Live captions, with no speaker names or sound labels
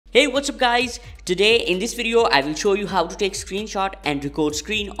Hey, what's up guys? Today in this video I will show you how to take screenshot and record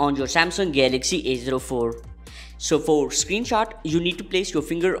screen on your Samsung Galaxy A04. So for screenshot, you need to place your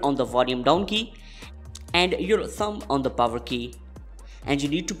finger on the volume down key and your thumb on the power key, and you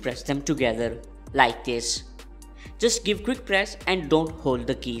need to press them together like this. Just give quick press and don't hold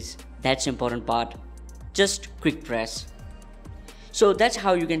the keys. That's the important part. Just quick press. So that's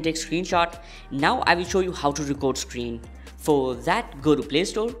how you can take screenshot. Now I will show you how to record screen. For that, go to Play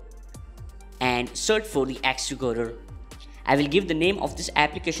Store and search for the Xrecorder. I will give the name of this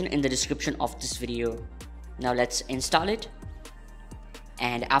application in the description of this video. Now let's install it,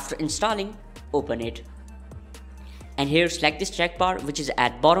 and after installing, open it. And here select this check bar which is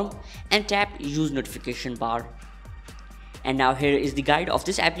at bottom and tap use notification bar. And now here is the guide of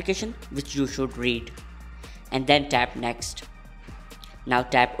this application which you should read, and then tap next. Now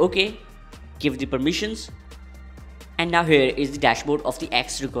tap OK, give the permissions, and now here is the dashboard of the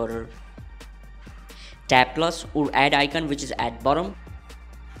Xrecorder. Tap plus or add icon which is at bottom,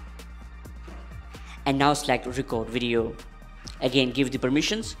 and now select record video. Again give the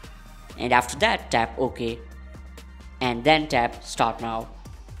permissions, and after that tap OK, and then tap start now.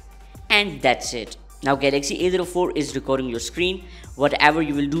 And that's it. Now Galaxy A04 is recording your screen. Whatever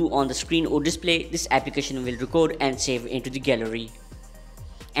you will do on the screen or display, this application will record and save into the gallery.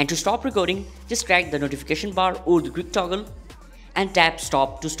 And to stop recording, just crack the notification bar or the quick toggle and tap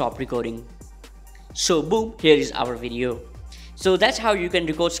stop to stop recording. So boom, here is our video. So that's how you can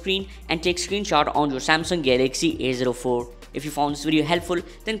record screen and take screenshot on your Samsung Galaxy A04. If you found this video helpful,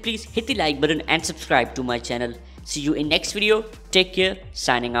 then please hit the like button and subscribe to my channel. See you in next video. Take care.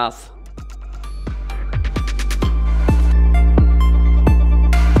 Signing off.